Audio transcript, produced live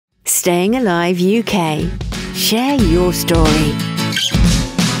Staying Alive UK. Share your story.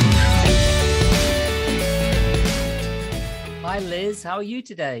 Hi Liz, how are you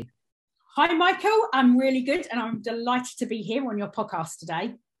today? Hi Michael, I'm really good and I'm delighted to be here on your podcast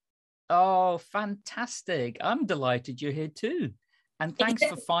today. Oh, fantastic. I'm delighted you're here too. And thanks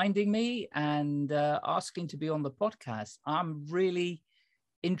for finding me and asking to be on the podcast. I'm really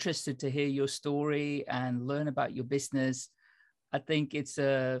interested to hear your story and learn about your business. I think it's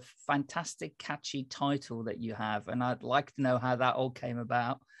a fantastic, catchy title that you have, and I'd like to know how that all came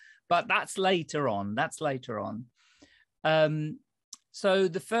about. But that's later on. So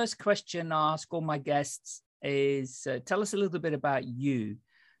the first question I ask all my guests is, tell us a little bit about you.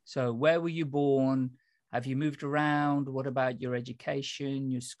 So where were you born? Have you moved around? What about your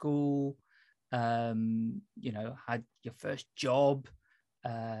education, your school? Had your first job,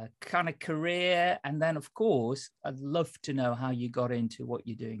 kind of career, and then of course I'd love to know how you got into what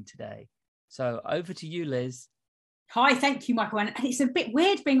you're doing today. So over to you, Liz. Hi, thank you, Michael. And it's a bit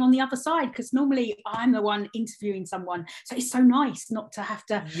weird being on the other side because normally I'm the one interviewing someone, so it's so nice not to have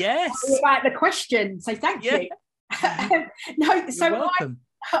to worry about the question. So thank you. No, you're so welcome.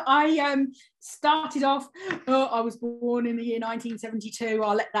 I started off, I was born in the year 1972.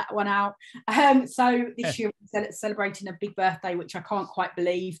 I'll let that one out. So this year we're celebrating a big birthday, which I can't quite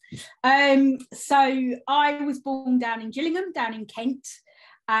believe. So I was born down in Gillingham, down in Kent.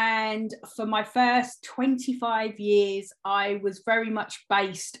 And for my first 25 years, I was very much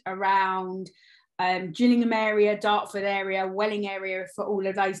based around Gillingham area, Dartford area, Welling area, for all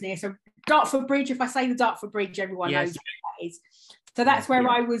of those near. So Dartford Bridge, if I say the Dartford Bridge, everyone knows what that is. So that's where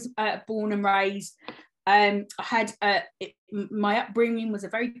I was born and raised. I had my upbringing was a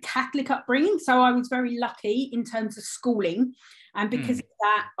very Catholic upbringing, so I was very lucky in terms of schooling, and because of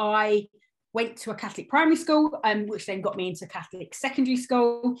that, I went to a Catholic primary school, which then got me into Catholic secondary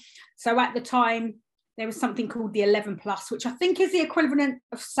school. So at the time, there was something called the 11 plus, which I think is the equivalent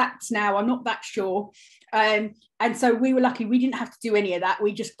of SATs now. I'm not that sure. And so we were lucky. We didn't have to do any of that.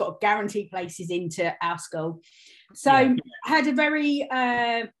 We just got guaranteed places into our school. So I had a very,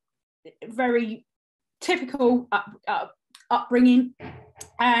 very typical upbringing.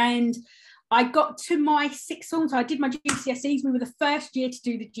 And I got to my sixth form, so I did my GCSEs. We were the first year to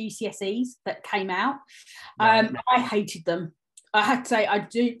do the GCSEs that came out. I hated them. I had to say, I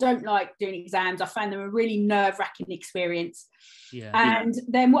don't like doing exams. I found them a really nerve-wracking experience. And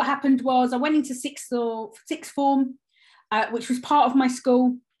then what happened was I went into sixth form, which was part of my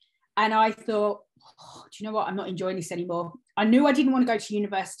school. And I thought, do you know what? I'm not enjoying this anymore. I knew I didn't want to go to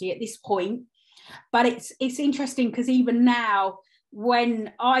university at this point. But it's interesting because even now,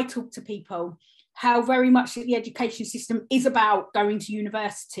 when I talk to people, how very much the education system is about going to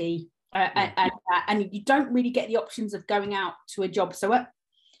university and you don't really get the options of going out to a job. So at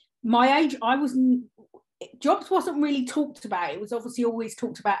my age, jobs wasn't really talked about. It was obviously always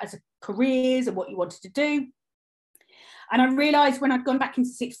talked about as a careers and what you wanted to do. And I realised when I'd gone back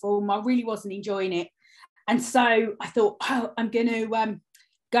into sixth form, I really wasn't enjoying it. And so I thought, I'm going to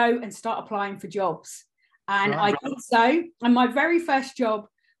go and start applying for jobs. And I did so. And my very first job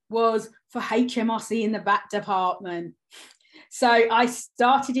was for HMRC in the VAT department. So I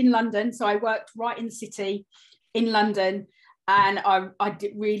started in London. So I worked right in the city in London. And I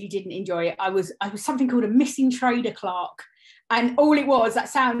really didn't enjoy it. I was something called a missing trader clerk. And all it was,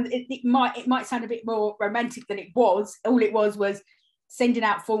 it might sound a bit more romantic than it was. All it was sending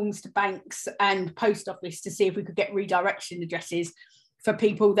out forms to banks and post office to see if we could get redirection addresses for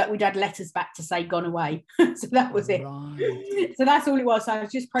people that we'd had letters back to say gone away. So that was it. Right. So that's all it was. So I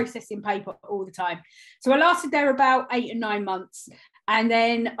was just processing paper all the time. So I lasted there about 8 or 9 months. And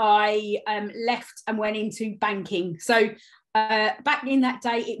then I left and went into banking. So back in that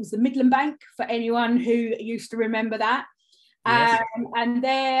day, it was the Midland Bank, for anyone who used to remember that. Yes. And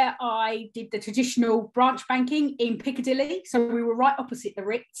there I did the traditional branch banking in Piccadilly. So we were right opposite the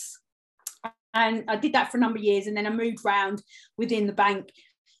Ritz. And I did that for a number of years. And then I moved around within the bank,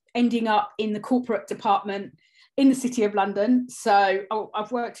 ending up in the corporate department in the City of London. So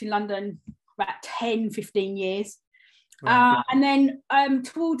I've worked in London about 10, 15 years. Right. And then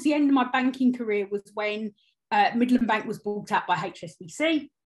towards the end of my banking career was when Midland Bank was bought out by HSBC.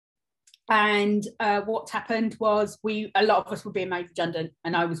 And what happened was a lot of us were being made redundant,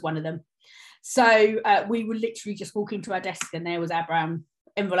 and I was one of them. So we would literally just walk into our desk and there was our brown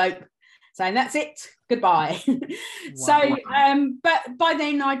envelope saying, that's it, goodbye. Wow. So, but by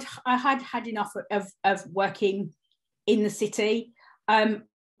then I had enough of working in the city.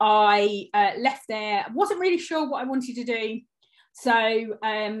 I left there, wasn't really sure what I wanted to do. So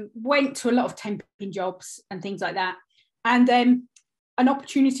went to a lot of temping jobs and things like that. And then an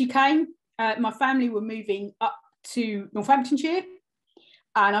opportunity came. My family were moving up to Northamptonshire,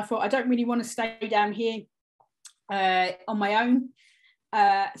 and I thought I don't really want to stay down here on my own.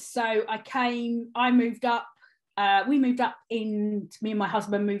 So I moved up. We moved up me and my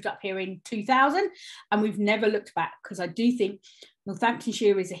husband moved up here in 2000, and we've never looked back, because I do think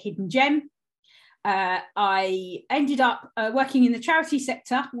Northamptonshire is a hidden gem. I ended up working in the charity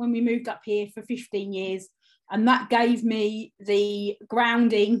sector when we moved up here for 15 years, and that gave me the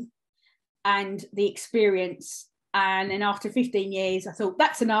grounding and the experience. And then after 15 years, I thought,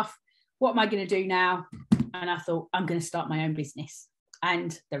 that's enough. What am I going to do now? And I thought, I'm going to start my own business,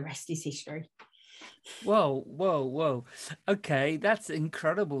 and the rest is history. Whoa. Okay, that's an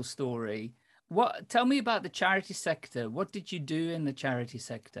incredible story. Tell me about the charity sector. What did you do in the charity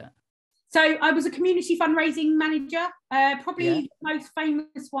sector? So I was a community fundraising manager. Probably the most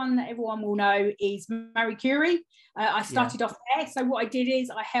famous one that everyone will know is Marie Curie. I started off there. So what I did is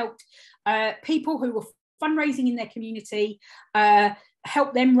I helped people who were fundraising in their community,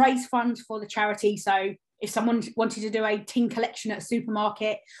 help them raise funds for the charity. So if someone wanted to do a tin collection at a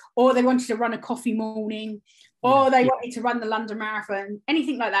supermarket, or they wanted to run a coffee morning, or they wanted to run the London Marathon,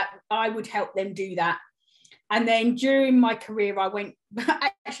 anything like that, I would help them do that. And then during my career,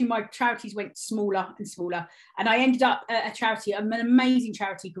 my charities went smaller and smaller. And I ended up at a charity, an amazing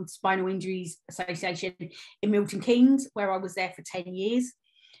charity called Spinal Injuries Association in Milton Keynes, where I was there for 10 years.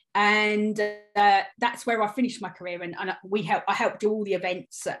 And that's where I finished my career. And I helped do all the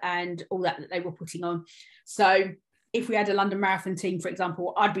events and all that they were putting on. So if we had a London Marathon team, for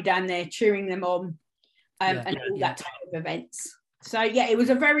example, I'd be down there cheering them on and all that type of events. So yeah, it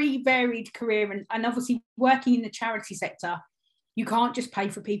was a very varied career, and obviously working in the charity sector, you can't just pay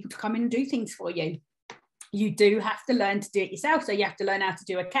for people to come in and do things for you. You do have to learn to do it yourself. So you have to learn how to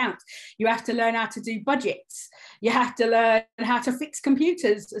do accounts. You have to learn how to do budgets. You have to learn how to fix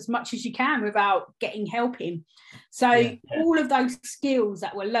computers as much as you can without getting help in. So all of those skills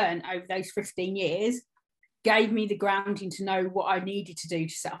that were learned over those 15 years gave me the grounding to know what I needed to do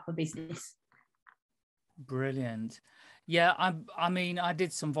to set up a business. Brilliant. Yeah, I mean, I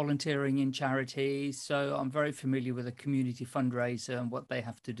did some volunteering in charities, so I'm very familiar with a community fundraiser and what they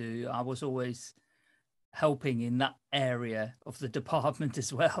have to do. I was always helping in that area of the department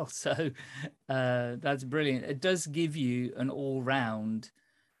as well. So that's brilliant. It does give you an all-round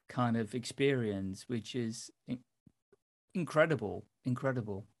kind of experience, which is incredible.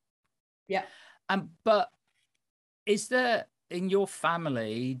 Yeah. But is there, in your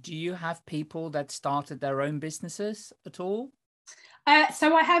family, do you have people that started their own businesses at all?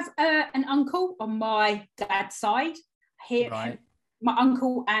 So I have an uncle on my dad's side here. Right. My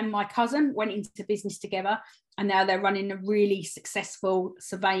uncle and my cousin went into business together, and now they're running a really successful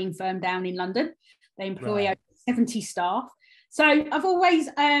surveying firm down in London. They employ over 70 staff. So I've always,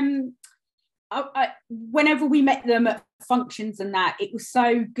 whenever we met them at functions and that, it was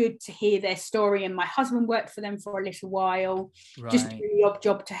so good to hear their story. And my husband worked for them for a little while, just doing the odd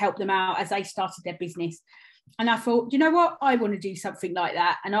job to help them out as they started their business. And I thought, you know what, I want to do something like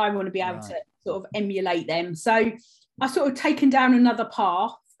that, and I want to be able to sort of emulate them. So I sort of taken down another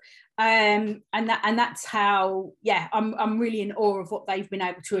path, and that's how, I'm really in awe of what they've been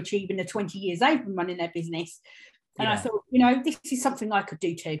able to achieve in the 20 years they've been running their business. And I thought, you know, this is something I could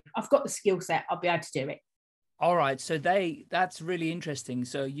do too. I've got the skill set. I'll be able to do it. All right. So that's really interesting.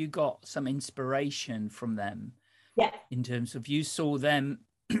 So you got some inspiration from them. Yeah. In terms of, you saw them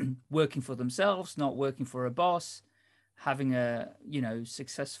working for themselves, not working for a boss, having a,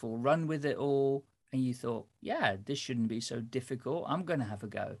 successful run with it all. And you thought, this shouldn't be so difficult. I'm going to have a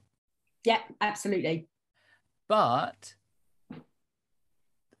go. Yeah, absolutely. But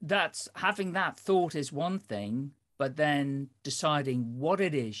having that thought is one thing, but then deciding what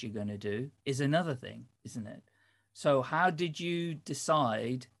it is you're going to do is another thing, isn't it? So how did you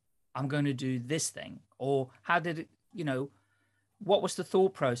decide, I'm going to do this thing? Or how did it, what was the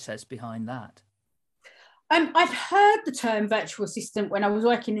thought process behind that? I'd heard the term virtual assistant when I was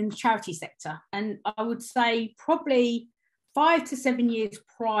working in the charity sector. And I would say probably 5 to 7 years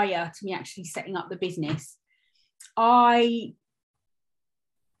prior to me actually setting up the business, I'd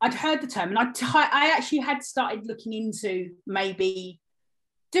heard the term, and I actually had started looking into maybe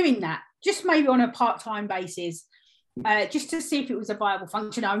doing that, just maybe on a part-time basis, just to see if it was a viable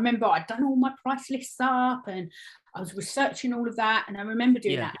function. I remember I'd done all my price lists up and I was researching all of that, and I remember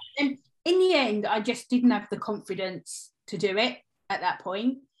doing that. And in the end, I just didn't have the confidence to do it at that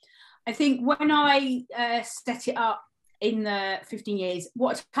point. I think when I set it up in the 15 years,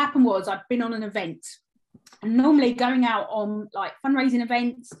 what happened was I'd been on an event. And normally going out on like fundraising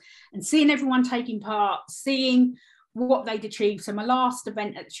events and seeing everyone taking part, seeing what they'd achieved. So my last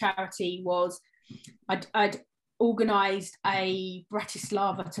event at the charity was I'd organised a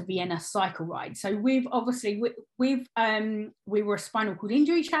Bratislava to Vienna cycle ride. So we were a spinal cord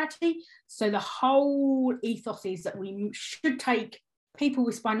injury charity. So the whole ethos is that we should take people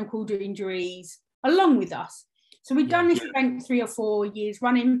with spinal cord injuries along with us. So we'd done this event 3 or 4 years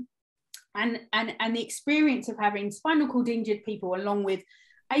running, and the experience of having spinal cord injured people along with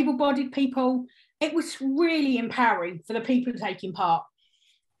able-bodied people, it was really empowering for the people taking part.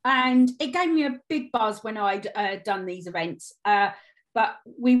 And it gave me a big buzz when I'd done these events. But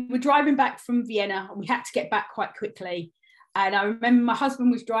we were driving back from Vienna and we had to get back quite quickly. And I remember my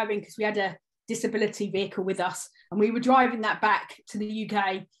husband was driving because we had a disability vehicle with us. And we were driving that back to the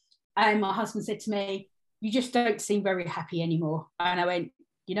UK. And my husband said to me, "You just don't seem very happy anymore." And I went,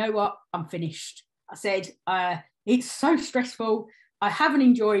 "You know what? I'm finished." I said, "It's so stressful. I haven't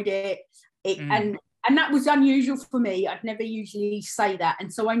enjoyed it." And that was unusual for me. I'd never usually say that.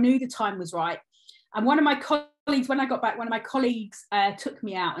 And so I knew the time was right. And one of my colleagues, when I got back, one of my colleagues took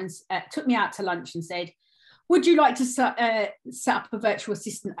me out to lunch and said, "Would you like to set up a virtual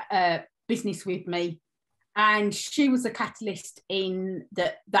assistant business with me?" And she was the catalyst in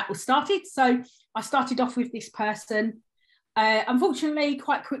that was started. So I started off with this person. Unfortunately,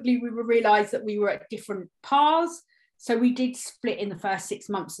 quite quickly, we realised that we were at different paths. So we did split in the first 6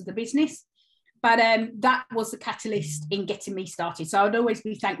 months of the business. But that was the catalyst in getting me started. So I'd always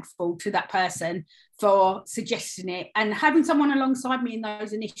be thankful to that person for suggesting it. And having someone alongside me in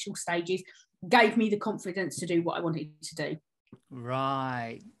those initial stages gave me the confidence to do what I wanted to do.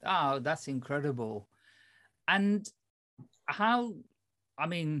 Right. Oh, that's incredible. And how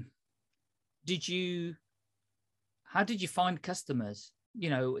did you find customers,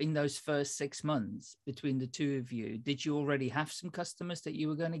 in those first 6 months between the two of you? Did you already have some customers that you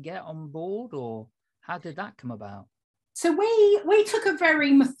were going to get on board, or how did that come about? So we took a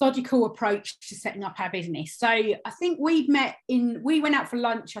very methodical approach to setting up our business. So I think we went out for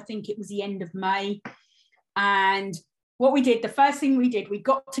lunch, I think it was the end of May. And what we did, the first thing we did, we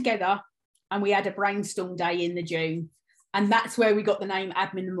got together and we had a brainstorm day in the June. And that's where we got the name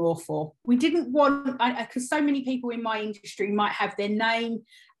Admin and More for. We didn't want, because so many people in my industry might have their name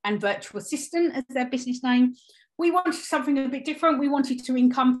and virtual assistant as their business name. We wanted something a bit different. We wanted to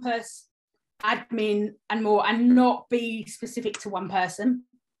encompass admin and more and not be specific to one person.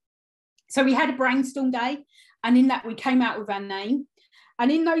 So we had a brainstorm day, and in that we came out with our name.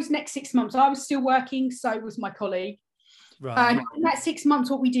 And in those next 6 months, I was still working, so was my colleague. Right. And in that 6 months,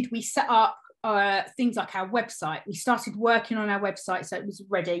 what we did, we set up things like our website. We started working on our website so it was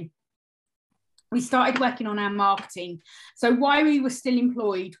ready. We started working on our marketing. So while we were still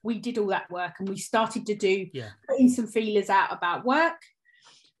employed, we did all that work, and we started to putting some feelers out about work.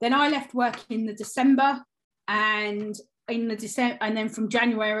 Then I left work in the December, and then from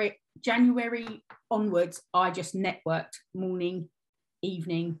January onwards, I just networked morning,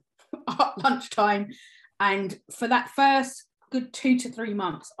 evening, lunchtime, and for that first good 2 to 3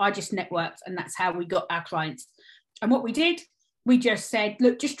 months, I just networked, and that's how we got our clients. And what we did, we just said,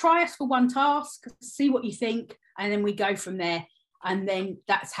 "Look, just try us for one task, see what you think," and then we go from there. And then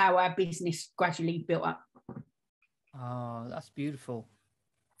that's how our business gradually built up. Oh, that's beautiful.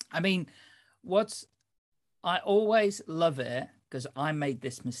 I always love it, because I made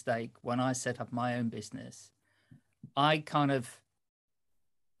this mistake when I set up my own business. Although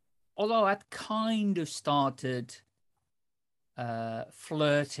I'd kind of started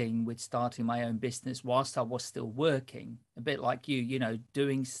flirting with starting my own business whilst I was still working, a bit like you,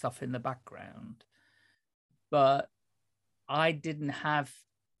 doing stuff in the background. But I didn't have,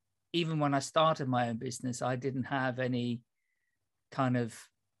 even when I started my own business, I didn't have any kind of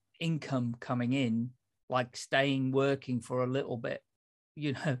income coming in, like staying working for a little bit,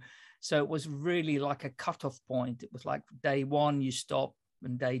 So it was really like a cutoff point. It was like day 1 you stop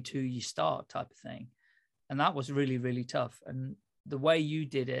and day 2 you start type of thing. And that was really, really tough. And the way you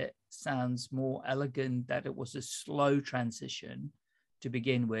did it sounds more elegant, that it was a slow transition to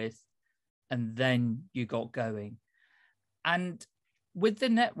begin with, and then you got going. And with the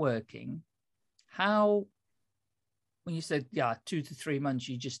networking, when you said, 2 to 3 months,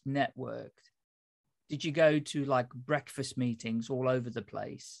 you just networked, did you go to like breakfast meetings all over the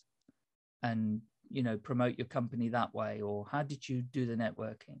place and, promote your company that way? Or how did you do the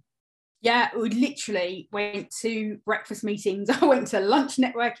networking? Yeah, we literally went to breakfast meetings. I went to lunch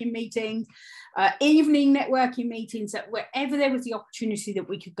networking meetings, evening networking meetings, that wherever there was the opportunity that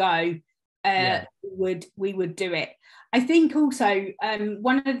we could go, we would do it. I think also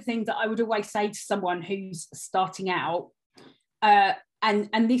one of the things that I would always say to someone who's starting out,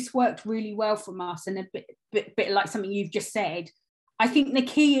 and this worked really well from us, and a bit like something you've just said. I think the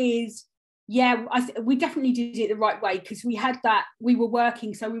key is, yeah, we definitely did it the right way, because we were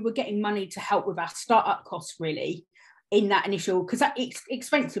working, so we were getting money to help with our startup costs, really, in that initial, because it's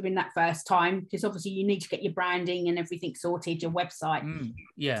expensive in that first time, because obviously you need to get your branding and everything sorted, your website.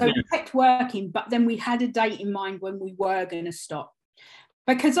 So we kept working, but then we had a date in mind when we were going to stop.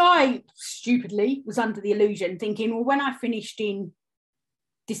 Because I stupidly was under the illusion thinking, well, when I finished in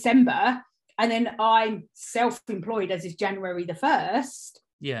December and then I'm self-employed as is January the 1st,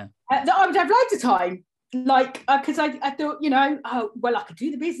 that I would have loads of time. Like, because I thought, oh, well, I could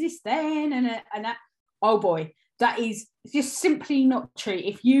do the business then and that. Oh boy, that is just simply not true.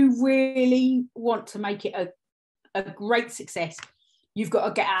 If you really want to make it a great success, you've got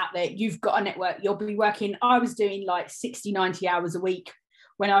to get out there. You've got a network. You'll be working. I was doing like 60, 90 hours a week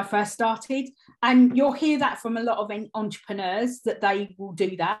when I first started. And you'll hear that from a lot of entrepreneurs, that they will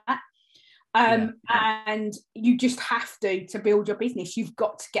do that. And you just have to build your business. You've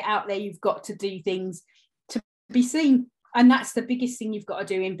got to get out there. You've got to do things to be seen. And that's the biggest thing you've got to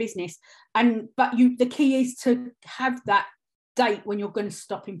do in business. But the key is to have that date when you're going to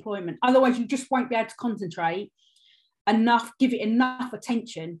stop employment. Otherwise, you just won't be able to concentrate enough, give it enough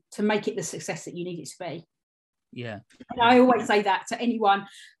attention to make it the success that you need it to be. And I always say that to anyone,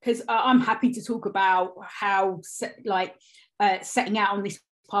 because I'm happy to talk about how setting out on this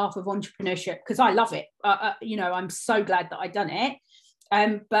path of entrepreneurship, because I love it. I'm so glad that I've done it.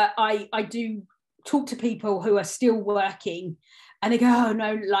 But I do talk to people who are still working and they go, oh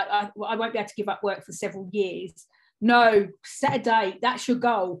no, like I won't be able to give up work for several years. No, set a date. That's your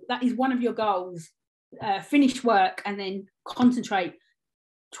goal. That is one of your goals. Finish work and then concentrate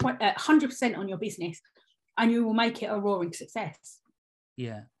 100% on your business, and you will make it a roaring success.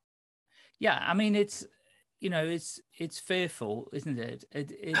 I mean, it's fearful, isn't it?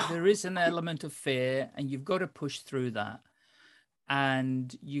 There is an element of fear, and you've got to push through that,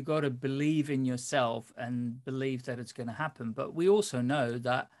 and you got to believe in yourself and believe that it's going to happen. But we also know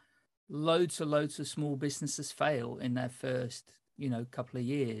that loads of small businesses fail in their first couple of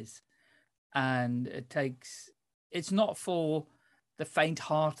years, and it's not for the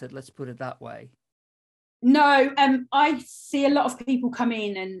faint-hearted, let's put it that way. No, I see a lot of people come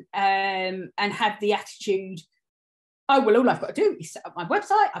in and have the attitude, oh, well, all I've got to do is set up my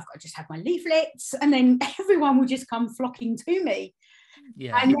website. I've got to just have my leaflets, and then everyone will just come flocking to me.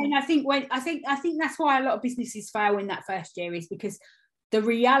 And then I think that's why a lot of businesses fail in that first year, is because the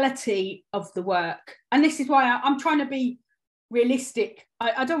reality of the work. And this is why I'm trying to be realistic.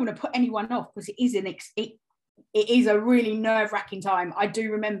 I don't want to put anyone off, because it is a really nerve-wracking time. I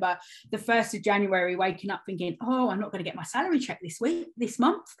do remember the 1st of January waking up thinking, oh, I'm not going to get my salary check this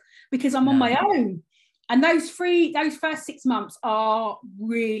month, because I'm on my own. And those first 6 months are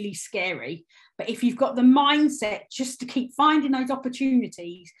really scary. But if you've got the mindset just to keep finding those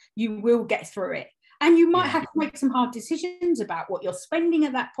opportunities, you will get through it. And you might have to make some hard decisions about what you're spending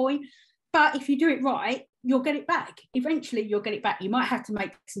at that point. But if you do it right, you'll get it back. Eventually, you'll get it back. You might have to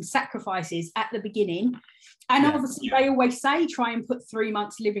make some sacrifices at the beginning. And obviously, they always say try and put 3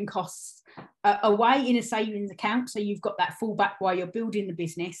 months living costs away in a savings account, so you've got that fallback while you're building the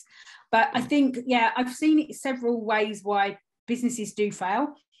business. But I think, I've seen it several ways why businesses do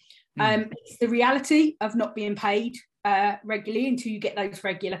fail. It's the reality of not being paid regularly until you get those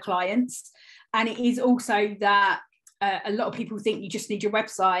regular clients. And it is also that a lot of people think you just need your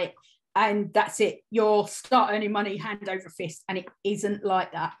website and that's it. You'll start earning money hand over fist, and it isn't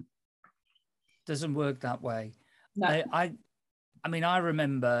like that. Doesn't work that way. No. I mean, I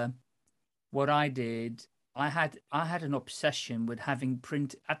remember what I did. I had an obsession with having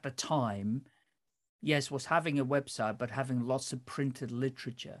print at the time. Yes, was having a website, but having lots of printed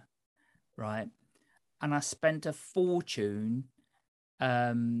literature, right? And I spent a fortune,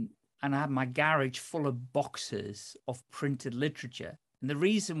 and I had my garage full of boxes of printed literature. And the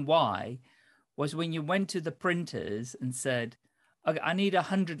reason why was when you went to the printers and said, okay, I need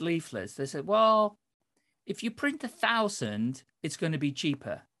 100 leaflets. They said, well, if you print 1,000, it's going to be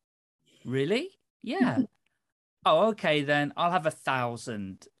cheaper. Really? Yeah. Oh, okay, then I'll have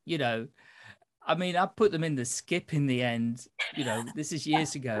 1,000, I mean, I put them in the skip in the end, this is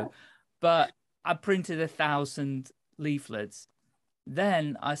years ago, but I printed 1,000 leaflets.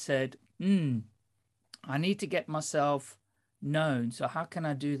 Then I said, I need to get myself known. So how can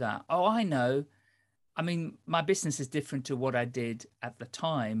I do that? Oh, I know. I mean, my business is different to what I did at the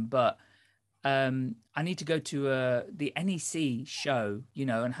time, but I need to go to the NEC show,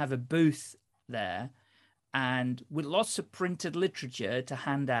 and have a booth there, and with lots of printed literature to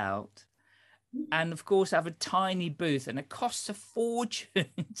hand out. and of course have a tiny booth, and it costs a fortune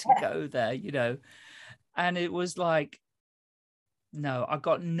to go there, you know. And it was like, no, I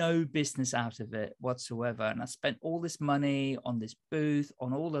got no business out of it whatsoever. And I spent all this money on this booth,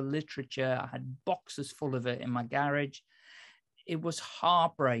 on all the literature. I had boxes full of it in my garage. It was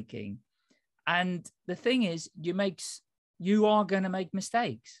heartbreaking. And the thing is, you are going to make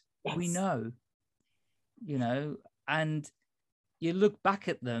mistakes. Yes. We know, you know, and you look back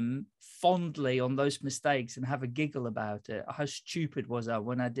at them fondly on those mistakes and have a giggle about it. How stupid was I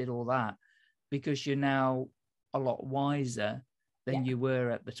when I did all that? Because you're now a lot wiser than you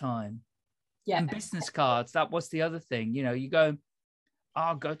were at the time. Yeah. And business cards, that was the other thing. You know, you go,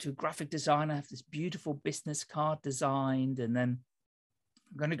 I'll go to a graphic designer, have this beautiful business card designed, and then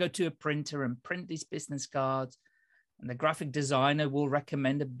I'm going to go to a printer and print these business cards. And the graphic designer will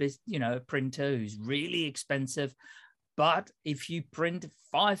recommend a printer who's really expensive. But if you print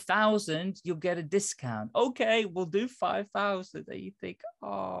 5,000, you'll get a discount. Okay, we'll do 5,000. And you think,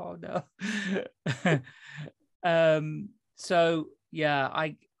 oh no. So yeah,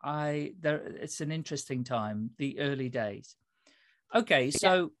 it's an interesting time, the early days. Okay,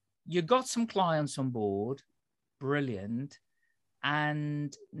 so you got some clients on board, brilliant.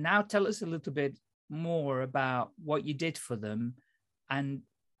 And now tell us a little bit more about what you did for them, and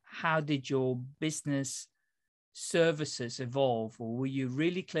how did your business services evolve, or were you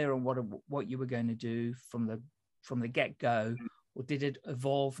really clear on what you were going to do from the get-go, or did it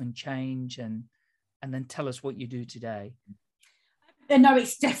evolve and change? And then tell us what you do today. No,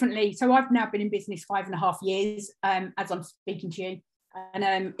 it's definitely. So I've now been in business 5.5 years, as I'm speaking to you,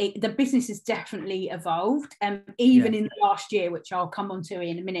 and the business has definitely evolved, even in the last year, which I'll come on to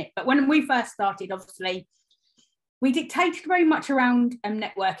in a minute. But when we first started, obviously, we dictated very much around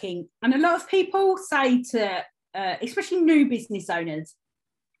networking, and a lot of people say to, especially new business owners,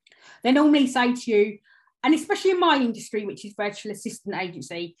 they normally say to you, and especially in my industry, which is virtual assistant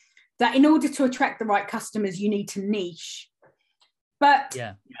agency, that in order to attract the right customers, you need to niche. But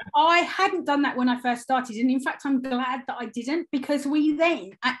I hadn't done that when I first started. And in fact, I'm glad that I didn't, because we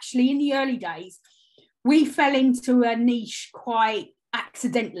then actually, in the early days, we fell into a niche quite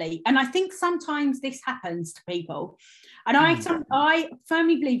accidentally. And I think sometimes this happens to people. And I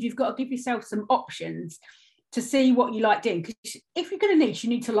firmly believe you've got to give yourself some options to see what you like doing. Because if you're going to niche, you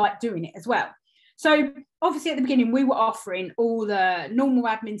need to like doing it as well. So obviously at the beginning, we were offering all the normal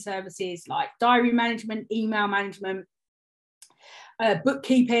admin services like diary management, email management,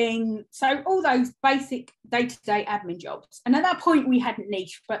 bookkeeping, so all those basic day-to-day admin jobs. And at that point we hadn't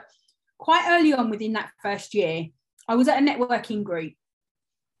niched, but quite early on within that first year, I was at a networking group,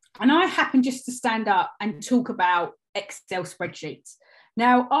 and I happened just to stand up and talk about Excel spreadsheets.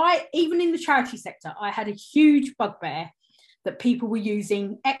 Now, even in the charity sector, I had a huge bugbear that people were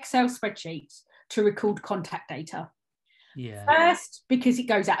using Excel spreadsheets to record contact data. Yeah. First, because it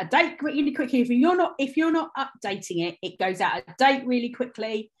goes out of date really quickly. If you're not updating it, it goes out of date really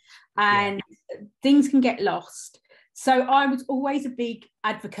quickly, and things can get lost. So I was always a big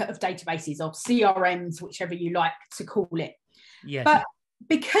advocate of databases, or CRMs, whichever you like to call it. Yes. But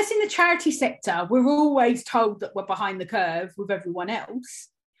because in the charity sector, we're always told that we're behind the curve with everyone else,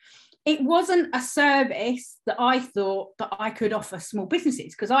 it wasn't a service that I thought that I could offer small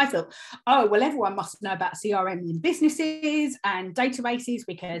businesses, because I thought, oh, well, everyone must know about CRM in businesses and databases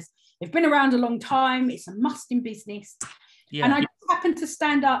because they've been around a long time. It's a must in business. Yeah. And I happened to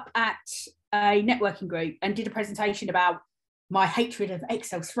stand up at a networking group and did a presentation about my hatred of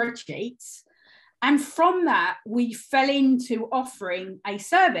Excel spreadsheets. And from that, we fell into offering a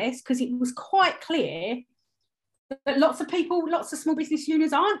service, because it was quite clear that lots of small business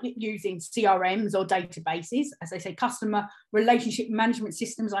owners aren't using CRMs or databases, as they say, customer relationship management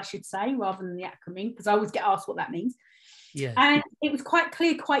systems, I should say, rather than the acronym, because I always get asked what that means. Yeah. And it was quite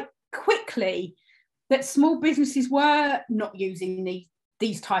clear quite quickly that small businesses were not using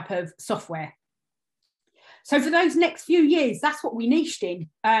these type of software. So for those next few years, that's what we niched in.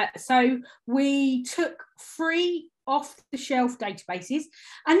 So we took free off-the-shelf databases,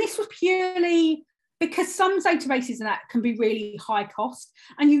 and this was purely because some databases and that can be really high cost,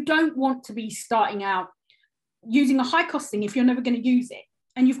 and you don't want to be starting out using a high cost thing if you're never going to use it,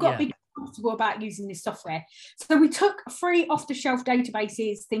 and you've got to be comfortable about using this software. So we took free off-the-shelf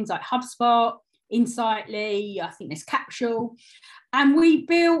databases, things like HubSpot, Insightly, I think there's Capsule, and we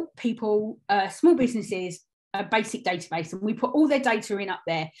built people, small businesses, a basic database, and we put all their data in up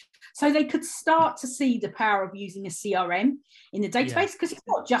there so they could start to see the power of using a CRM in the database, because it's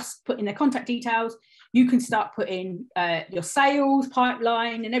not just putting their contact details. You can start putting your sales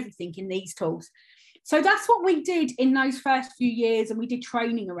pipeline and everything in these tools. So that's what we did in those first few years, and we did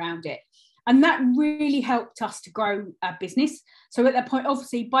training around it. And that really helped us to grow our business. So at that point,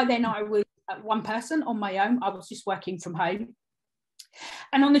 obviously, by then I was one person on my own. I was just working from home.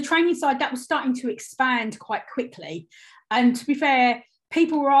 And on the training side, that was starting to expand quite quickly. And to be fair,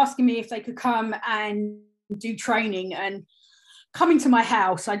 people were asking me if they could come and do training, and coming to my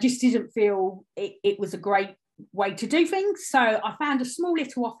house, I just didn't feel it was a great way to do things. So I found a small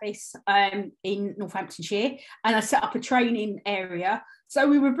little office in Northamptonshire, and I set up a training area. So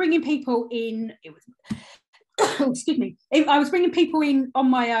we were bringing people in. It was, excuse me. I was bringing people in on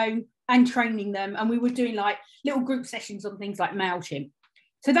my own and training them, and we were doing like little group sessions on things like MailChimp.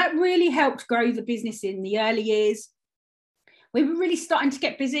 So that really helped grow the business in the early years. We were really starting to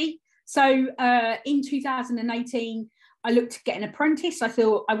get busy. So in 2018, I looked to get an apprentice. I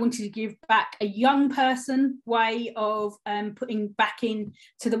thought I wanted to give back a young person way of putting back into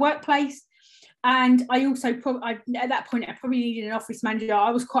the workplace. And I also, at that point, I probably needed an office manager.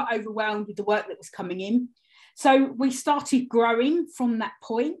 I was quite overwhelmed with the work that was coming in. So we started growing from that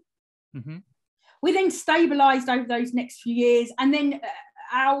point. Mm-hmm. We then stabilised over those next few years. And then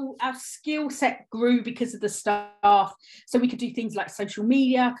our skill set grew because of the staff. So we could do things like social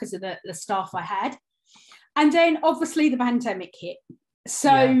media because of the staff I had. And then obviously the pandemic hit.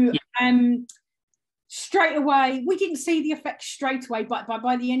 So straight away, we didn't see the effect straight away, but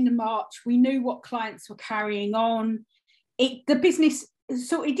by the end of March, we knew what clients were carrying on. The business,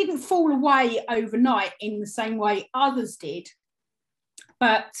 so it didn't fall away overnight in the same way others did,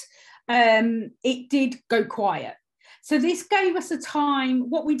 but it did go quiet. So this gave us a time.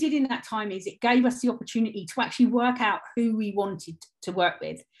 What we did in that time is it gave us the opportunity to actually work out who we wanted to work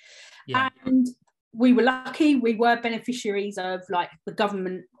with. Yeah. And we were lucky. We were beneficiaries of like the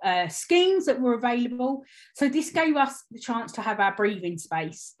government schemes that were available. So this gave us the chance to have our breathing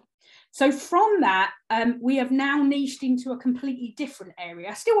space. So from that, we have now niched into a completely different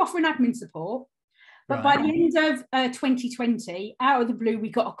area, still offering admin support. But by the end of 2020, out of the blue, we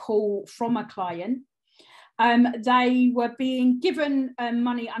got a call from a client. They were being given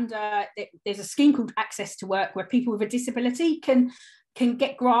money under, there's a scheme called Access to Work, where people with a disability can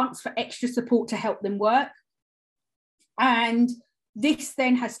get grants for extra support to help them work. And this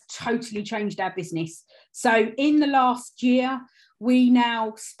then has totally changed our business. So in the last year, we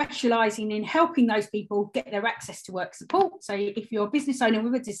now specialising in helping those people get their access to work support. So if you're a business owner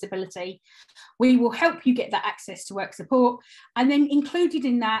with a disability, we will help you get that access to work support. And then included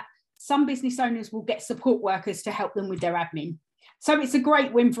in that, some business owners will get support workers to help them with their admin. So it's a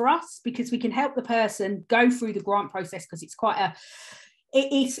great win for us because we can help the person go through the grant process, because it's quite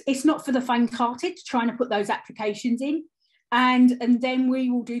it's not for the faint-hearted trying to put those applications in. And then we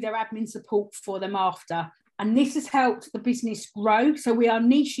will do their admin support for them after. And this has helped the business grow. So we are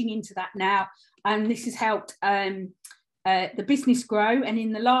niching into that now. And this has helped the business grow. And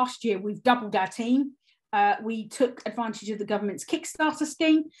in the last year, we've doubled our team. We took advantage of the government's Kickstarter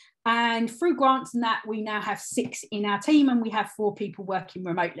scheme. And through grants and that, we now have 6 in our team, and we have 4 people working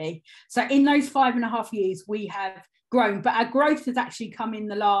remotely. So in those 5.5 years, we have grown. But our growth has actually come in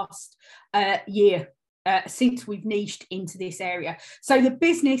the last year. Since we've niched into this area. So the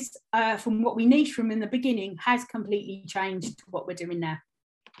business from what we niched from in the beginning has completely changed to what we're doing now.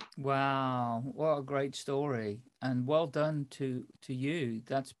 Wow, what a great story, and well done to you.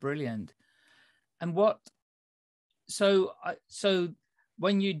 That's brilliant. And so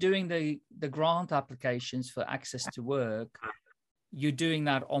when you're doing the grant applications for Access to Work, you're doing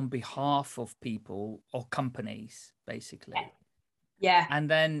that on behalf of people or companies, basically. Yeah. And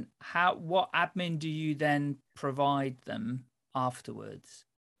then what admin do you then provide them afterwards?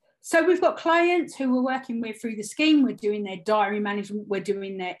 So we've got clients who we're working with through the scheme. We're doing their diary management. We're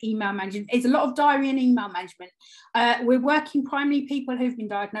doing their email management. It's a lot of diary and email management. We're working primarily people who've been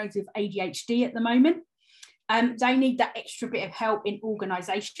diagnosed with ADHD at the moment. They need that extra bit of help in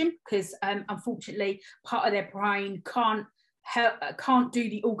organisation because unfortunately part of their brain can't do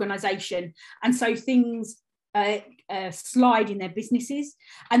the organisation. And so things slide in their businesses,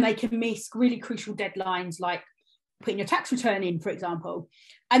 and they can miss really crucial deadlines like putting your tax return in, for example,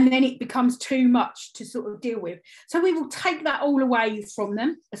 and then it becomes too much to sort of deal with. So we will take that all away from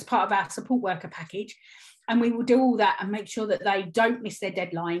them as part of our support worker package, and we will do all that and make sure that they don't miss their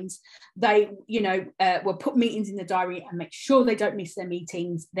deadlines. They, will put meetings in the diary and make sure they don't miss their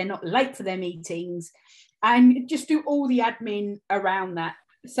meetings. They're not late for their meetings, and just do all the admin around that.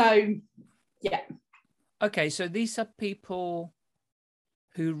 So, yeah. Okay, so these are people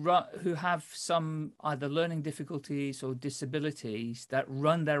who have some either learning difficulties or disabilities that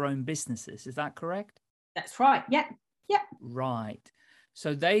run their own businesses. Is that correct? That's right. Yeah. Yeah. Right.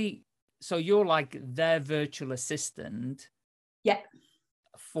 So you're like their virtual assistant. Yeah.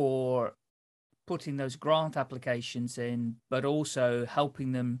 For putting those grant applications in, but also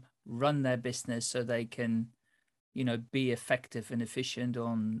helping them run their business so they can, you know, be effective and efficient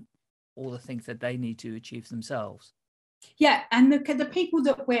on all the things that they need to achieve themselves. Yeah, and the people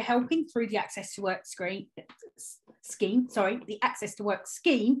that we're helping through the Access to Work scheme, the Access to Work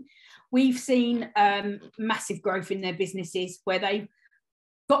scheme, we've seen massive growth in their businesses where they've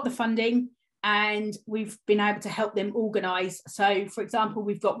got the funding and we've been able to help them organise. So, for example,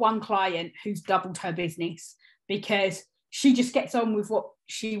 we've got one client who's doubled her business because she just gets on with what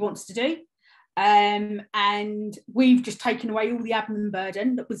she wants to do. And we've just taken away all the admin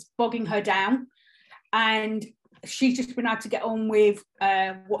burden that was bogging her down. And she's just been able to get on with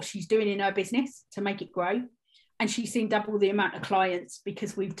what she's doing in her business to make it grow. And she's seen double the amount of clients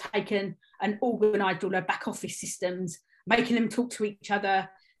because we've taken and organised all her back office systems, making them talk to each other,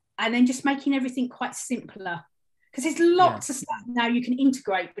 and then just making everything quite simpler. Because there's lots of stuff now you can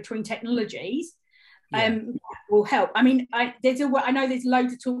integrate between technologies. Will help. I mean, I know there's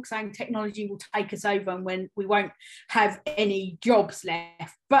loads of talk saying technology will take us over and when we won't have any jobs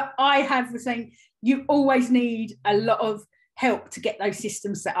left. But I have saying you always need a lot of help to get those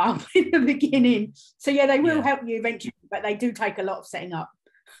systems set up in the beginning. So yeah, they will help you eventually, but they do take a lot of setting up.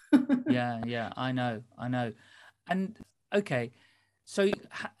 yeah, I know. And okay, so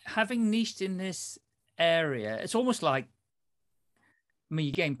having niched in this area, it's almost like, I mean,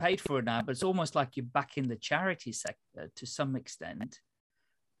 you're getting paid for it now, but it's almost like you're back in the charity sector to some extent,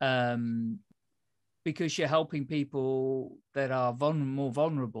 because you're helping people that are more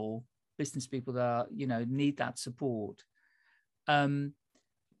vulnerable, business people that are, you know, need that support.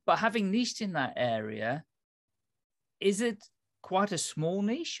 But having niched in that area, is it quite a small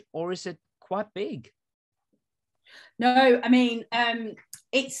niche or is it quite big? No, I mean,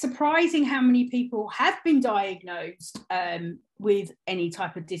 it's surprising how many people have been diagnosed with any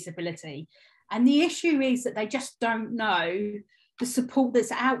type of disability. And the issue is that they just don't know the support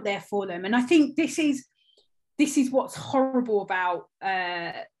that's out there for them. And I think this is what's horrible about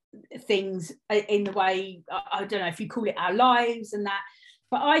things in the way, I don't know if you call it our lives and that,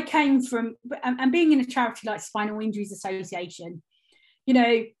 but I came from, and being in a charity like Spinal Injuries Association, you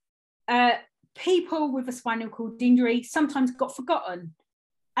know, people with a spinal cord injury sometimes got forgotten,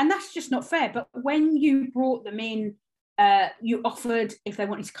 and that's just not fair. But when you brought them in, you offered if they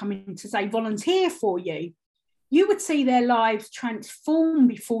wanted to come in to say volunteer for you, you would see their lives transform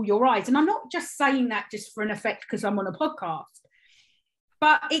before your eyes. And I'm not just saying that just for an effect because I'm on a podcast,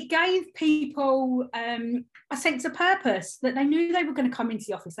 but it gave people a sense of purpose, that they knew they were going to come into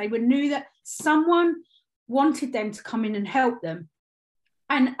the office. They knew that someone wanted them to come in and help them.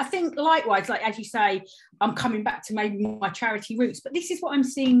 And I think likewise, like as you say, I'm coming back to maybe my charity roots, but this is what I'm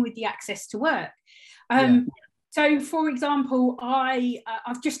seeing with the Access to Work. So, for example,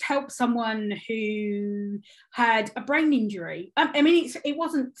 I've just helped someone who had a brain injury. I mean, it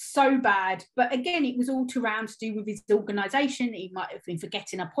wasn't so bad, but again, it was all around to do with his organisation. He might have been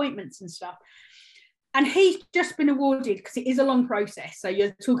forgetting appointments and stuff. And he's just been awarded, because it is a long process. So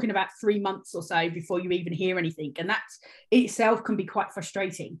you're talking about 3 months or so before you even hear anything. And that itself can be quite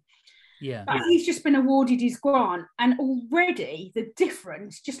frustrating. Yeah. But he's just been awarded his grant. And already the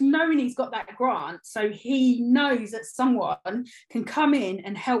difference, just knowing he's got that grant, so he knows that someone can come in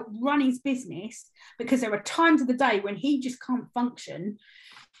and help run his business, because there are times of the day when he just can't function.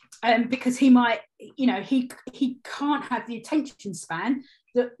 Because he might, you know, he can't have the attention span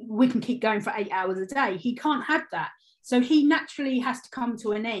that we can keep going for 8 hours a day. He can't have that. So he naturally has to come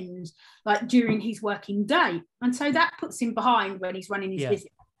to an end, like during his working day. And so that puts him behind when he's running his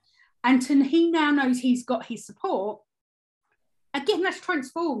business. And he now knows he's got his support. Again, that's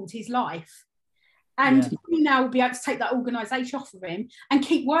transformed his life. And he now will be able to take that organisation off of him and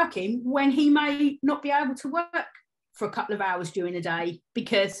keep working when he may not be able to work for a couple of hours during the day,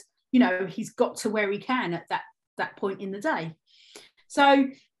 because, you know, he's got to where he can at that point in the day. So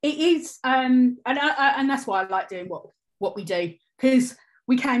it is, and that's why I like doing what we do, because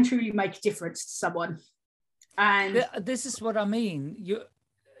we can truly make a difference to someone. And this is what I mean.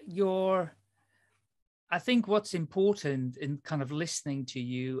 I think what's important in kind of listening to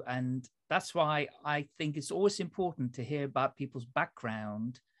you, and that's why I think it's always important to hear about people's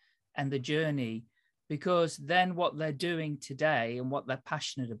background and the journey, because then what they're doing today and what they're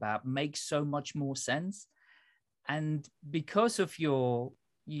passionate about makes so much more sense. And because of you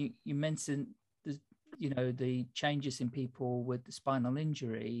mentioned the changes in people with the spinal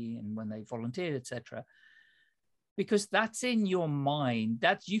injury and when they volunteered, etc., because that's in your mind,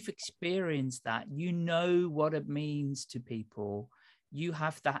 that you've experienced that, you know what it means to people, you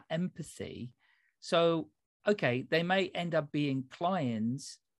have that empathy. So, okay, they may end up being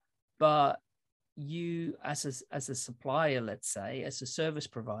clients, but you as a supplier, let's say, as a service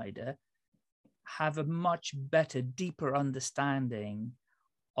provider, have a much better, deeper understanding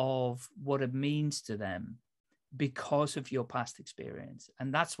of what it means to them because of your past experience.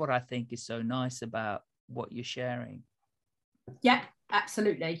 And that's what I think is so nice about what you're sharing. Yeah,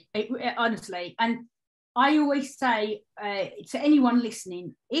 absolutely. Honestly. And I always say to anyone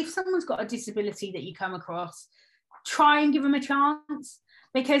listening, if someone's got a disability that you come across, try and give them a chance,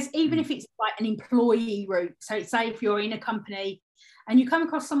 because even if it's like an employee route, so say if you're in a company and you come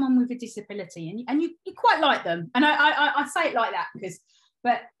across someone with a disability and you quite like them, and I say it like that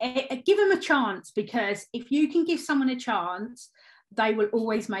but give them a chance, because if you can give someone a chance, they will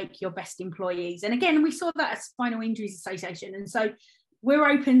always make your best employees. And again, we saw that at Spinal Injuries Association, and so we're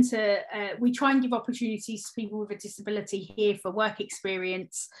open to, we try and give opportunities to people with a disability here for work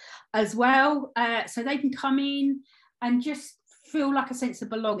experience as well, so they can come in and just feel like a sense of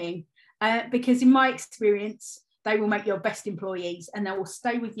belonging, because in my experience, they will make your best employees, and they will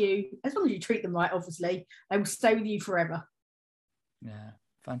stay with you, as long as you treat them right, obviously, they will stay with you forever. Yeah,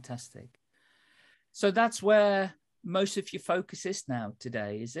 fantastic. So that's where most of your focus is now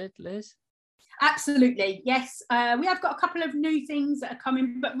today, is it, Liz? Absolutely, yes. We have got a couple of new things that are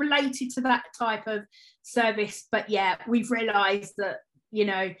coming, but related to that type of service. But yeah, we've realised that, you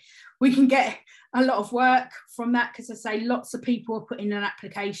know, we can get a lot of work from that, because I say lots of people are putting in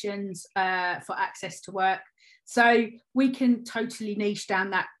applications for access to work. So we can totally niche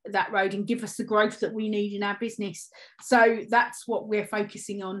down that road and give us the growth that we need in our business. So that's what we're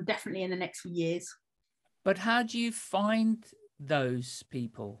focusing on definitely in the next few years. But how do you find those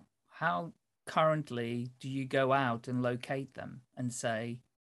people? How currently do you go out and locate them and say,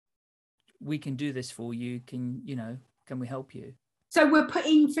 we can do this for you, can we help you? So we're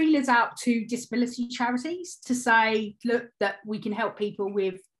putting feelers out to disability charities to say, look, that we can help people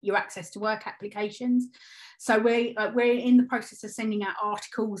with your access to work applications. So we're in the process of sending out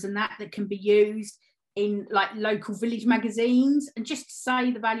articles and that can be used in like local village magazines, and just to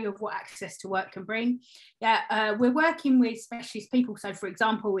say the value of what access to work can bring. Yeah, we're working with specialist people. So for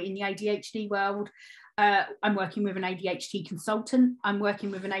example, in the ADHD world, I'm working with an ADHD consultant, I'm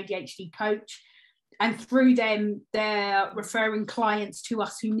working with an ADHD coach, and through them, they're referring clients to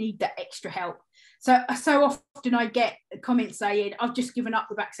us who need that extra help. So often I get comments saying, I've just given up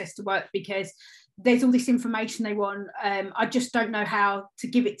with access to work because there's all this information they want. I just don't know how to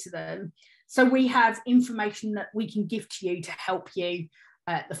give it to them. So we have information that we can give to you to help you.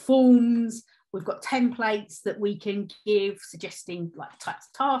 The forms, we've got templates that we can give, suggesting like types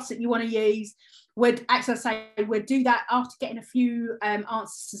of tasks that you want to use. We'll do that after getting a few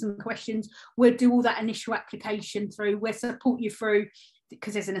answers to some questions. We'll do all that initial application through. We'll support you through,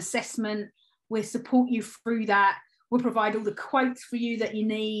 because there's an assessment. We'll support you through that. We'll provide all the quotes for you that you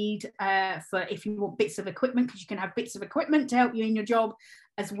need for if you want bits of equipment, because you can have bits of equipment to help you in your job,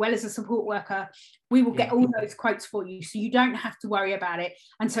 as well as a support worker. We will get all those quotes for you, so you don't have to worry about it.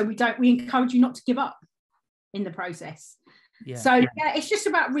 And so we encourage you not to give up in the process. Yeah, it's just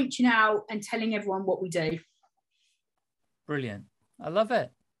about reaching out and telling everyone what we do. Brilliant. I love it.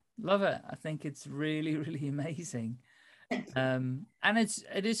 Love it. I think it's really, really amazing. And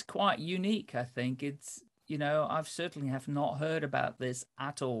it is quite unique. I think it's, I've certainly have not heard about this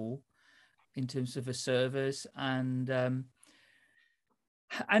at all in terms of a service. And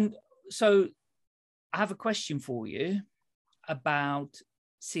so I have a question for you about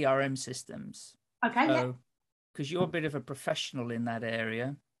CRM systems. Okay. Because you're a bit of a professional in that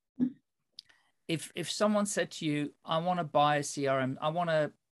area. If someone said to you, I want to buy a CRM, I want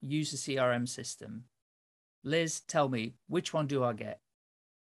to use a CRM system, Liz, tell me, which one do I get?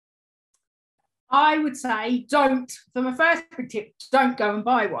 I would say don't, for my first tip, don't go and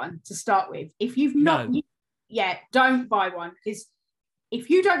buy one to start with. If you've not yet, don't buy one, because if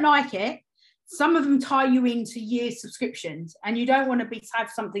you don't like it, some of them tie you into year subscriptions, and you don't want to have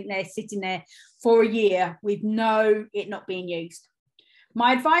something there sitting there for a year with it not being used.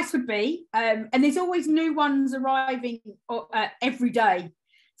 My advice would be, and there's always new ones arriving every day.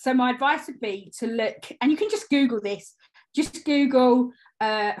 So my advice would be to look, and you can just Google this, just Google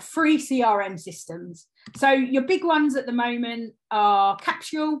free CRM systems. So your big ones at the moment are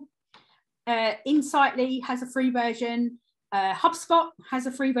Capsule, Insightly has a free version, HubSpot has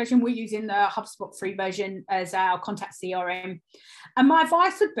a free version. We're using the HubSpot free version as our contact CRM. And my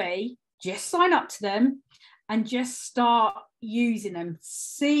advice would be just sign up to them and just start using them.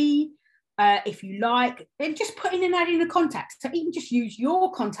 See if you like, then just put in and add in the contacts. So even just use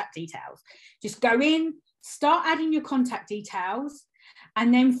your contact details. Just go in, start adding your contact details.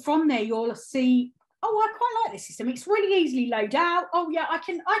 And then from there, you'll see, oh, I quite like this system. It's really easily laid out. Oh yeah, I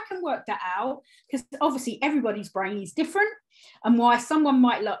can work that out, because obviously everybody's brain is different. And why someone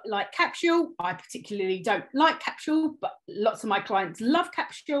might like Capsule, I particularly don't like Capsule, but lots of my clients love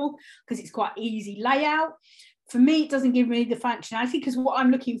Capsule because it's quite easy layout. For me, it doesn't give me the functionality, because what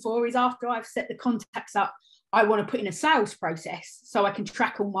I'm looking for is, after I've set the contacts up, I want to put in a sales process so I can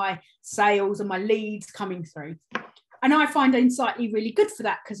track all my sales and my leads coming through. And I find Insightly really good for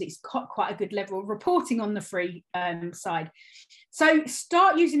that, because it's got quite a good level of reporting on the free side. So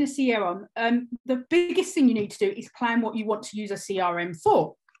start using a CRM. The biggest thing you need to do is plan what you want to use a CRM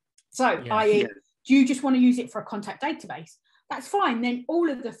for. So, i.e., do you just want to use it for a contact database? That's fine. Then all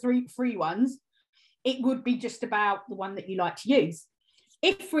of the free ones, it would be just about the one that you like to use.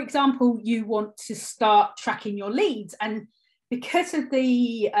 If, for example, you want to start tracking your leads, and because of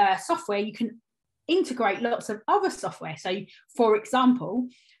the software, you can integrate lots of other software. So, for example,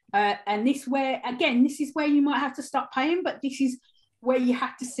 and this is where you might have to start paying, but this is where you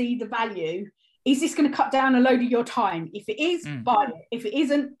have to see the value. Is this going to cut down a load of your time? If it is, buy it. If it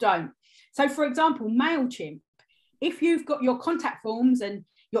isn't, don't. So, for example, MailChimp, if you've got your contact forms and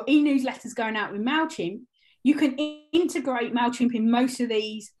your e-newsletters going out with MailChimp, you can integrate MailChimp in most of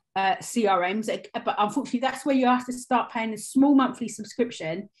these CRMs, but unfortunately, that's where you have to start paying a small monthly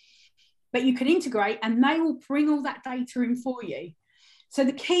subscription. But you can integrate, and they will bring all that data in for you. So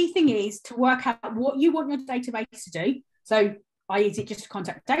the key thing is to work out what you want your database to do. So, is it just a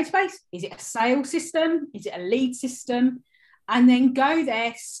contact database? Is it a sales system? Is it a lead system? And then go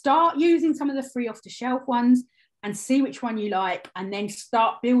there, start using some of the free off-the-shelf ones and see which one you like, and then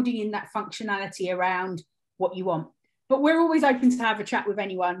start building in that functionality around what you want. But we're always open to have a chat with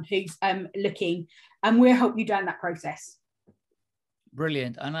anyone who's looking, and we'll help you down that process.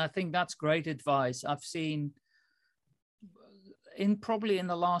 Brilliant. And I think that's great advice. I've seen probably in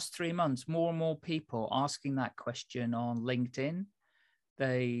the last 3 months, more and more people asking that question on LinkedIn.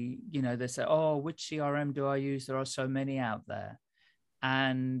 They say, oh, which CRM do I use? There are so many out there.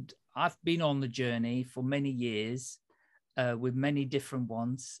 And I've been on the journey for many years with many different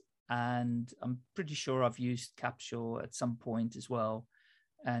ones. And I'm pretty sure I've used Capsule at some point as well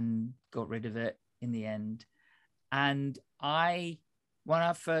and got rid of it in the end. And when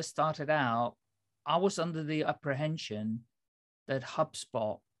I first started out, I was under the apprehension that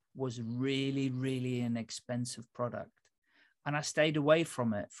HubSpot was really, really an expensive product. And I stayed away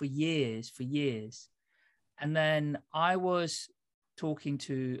from it for years. And then I was talking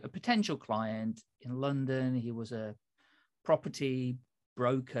to a potential client in London. He was a property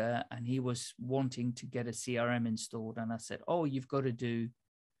broker, and he was wanting to get a CRM installed. And I said, oh, you've got to do,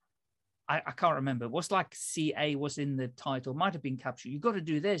 I can't remember. It was like CA was in the title, might have been Capsule. You've got to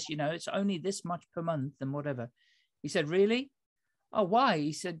do this, it's only this much per month and whatever. He said, really? Oh, why?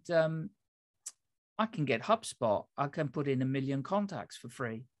 He said, I can get HubSpot. I can put in 1 million contacts for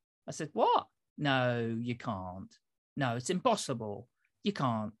free. I said, what? No, you can't. No, it's impossible. You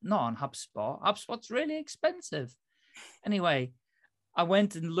can't. Not on HubSpot. HubSpot's really expensive. Anyway, I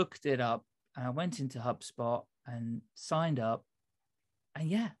went and looked it up, and I went into HubSpot and signed up. And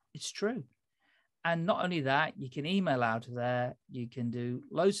yeah, it's true. And not only that, you can email out of there. You can do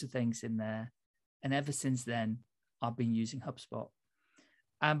loads of things in there. And ever since then, I've been using HubSpot.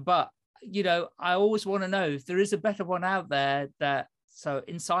 But, I always want to know if there is a better one out there so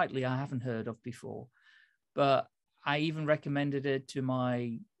Insightly I haven't heard of before. But I even recommended it to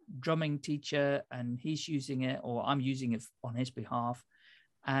my drumming teacher, and he's using it, or I'm using it on his behalf.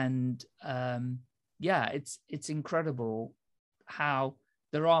 And it's incredible how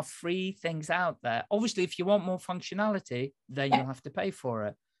there are free things out there. Obviously, if you want more functionality, then you'll have to pay for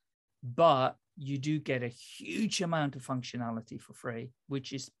it. But you do get a huge amount of functionality for free,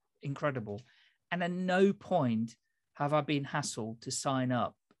 which is incredible. And at no point have I been hassled to sign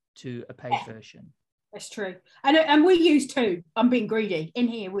up to a paid version. That's true. And we use two. I'm being greedy. In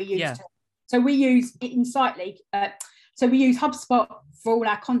here, we use two. So we use Insightly. So we use HubSpot for all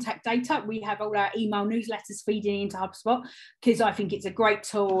our contact data. We have all our email newsletters feeding into HubSpot because I think it's a great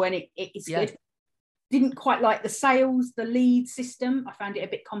tool, and it's good. Didn't quite like the lead system. I found it a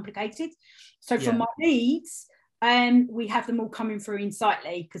bit complicated. So for my leads, we have them all coming through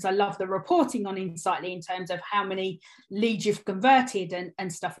Insightly, because I love the reporting on Insightly in terms of how many leads you've converted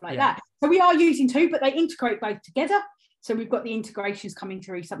and stuff like that. So we are using two, but they integrate both together. So we've got the integrations coming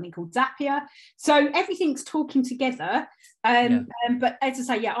through something called Zapier. So everything's talking together. But as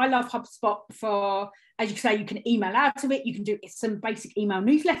I say, I love HubSpot for, as you say, you can email out of it. You can do some basic email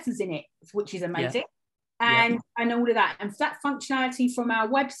newsletters in it, which is amazing. And all of that. And that functionality from our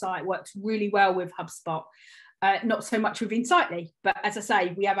website works really well with HubSpot. Not so much with Insightly, but as I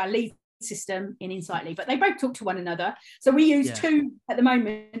say, we have our lead system in Insightly, but they both talk to one another. So we use two at the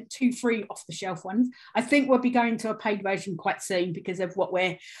moment, 2 free off the shelf ones. I think we'll be going to a paid version quite soon because of what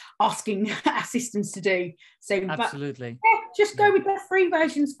we're asking our systems to do soon. Absolutely. But just go with the free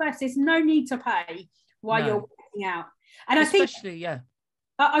versions first. There's no need to pay while you're working out. And especially,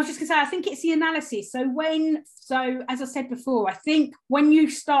 I was just going to say, I think it's the analysis. So as I said before, I think when you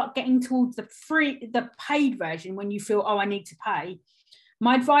start getting towards the paid version, when you feel, I need to pay,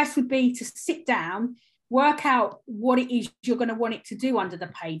 my advice would be to sit down, work out what it is you're going to want it to do under the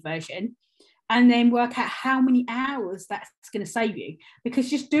paid version, and then work out how many hours that's going to save you. Because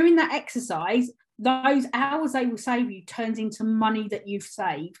just doing that exercise, those hours they will save you turns into money that you've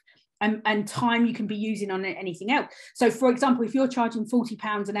saved. And time you can be using on anything else. So, for example, if you're charging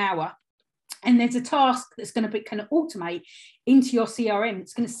 £40 an hour and there's a task that's going to kind of automate into your CRM,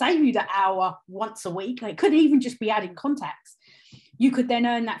 it's going to save you the hour once a week. Like, it could even just be adding contacts. You could then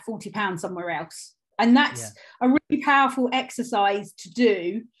earn that £40 somewhere else. And that's a really powerful exercise to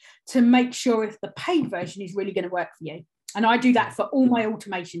do to make sure if the paid version is really going to work for you. And I do that for all my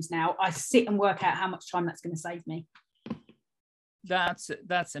automations now. I sit and work out how much time that's going to save me. That's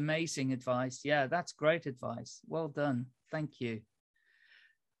amazing advice. Yeah, that's great advice. Well done. Thank you.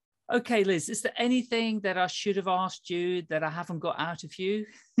 Okay, Liz, is there anything that I should have asked you that I haven't got out of you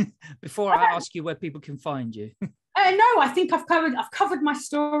before I ask you where people can find you? No, I think I've covered my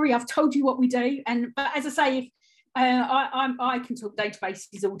story. I've told you what we do. And but as I say, if I can talk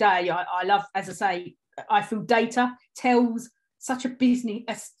databases all day. I love, as I say, I feel data tells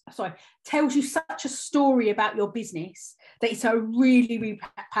tells you such a story about your business that it's a really, really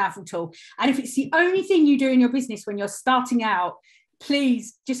powerful tool. And if it's the only thing you do in your business when you're starting out,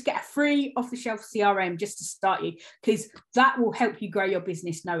 please just get a free off-the-shelf CRM just to start you, because that will help you grow your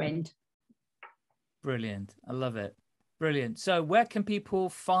business no end. Brilliant. I love it. Brilliant. So where can people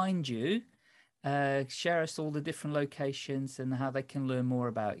find you? Share us all the different locations and how they can learn more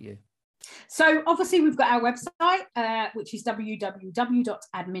about you. So obviously we've got our website, which is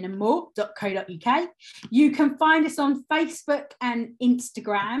www.adminandmore.co.uk. You can find us on Facebook and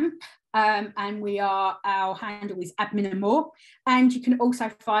Instagram, and our handle is Admin and More. And you can also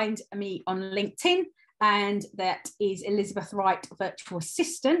find me on LinkedIn, and that is Elizabeth Wright, Virtual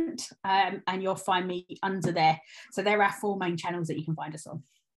Assistant, and you'll find me under there. So there are 4 main channels that you can find us on.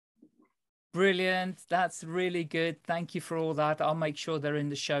 Brilliant. That's really good. Thank you for all that. I'll make sure they're in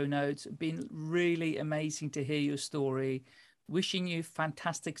the show notes. It's been really amazing to hear your story. Wishing you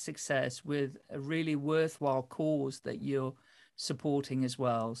fantastic success with a really worthwhile cause that you're supporting as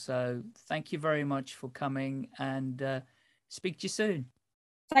well. So thank you very much for coming, and speak to you soon.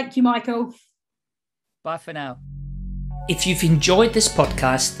 Thank you, Michael. Bye for now. If you've enjoyed this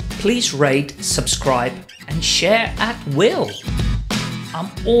podcast, please rate, subscribe, and share at will. I'm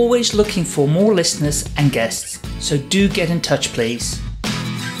always looking for more listeners and guests, so do get in touch, please.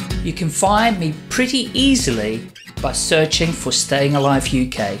 You can find me pretty easily by searching for Staying Alive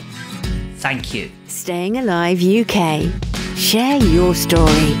UK. Thank you. Staying Alive UK. Share your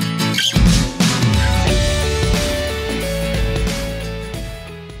story.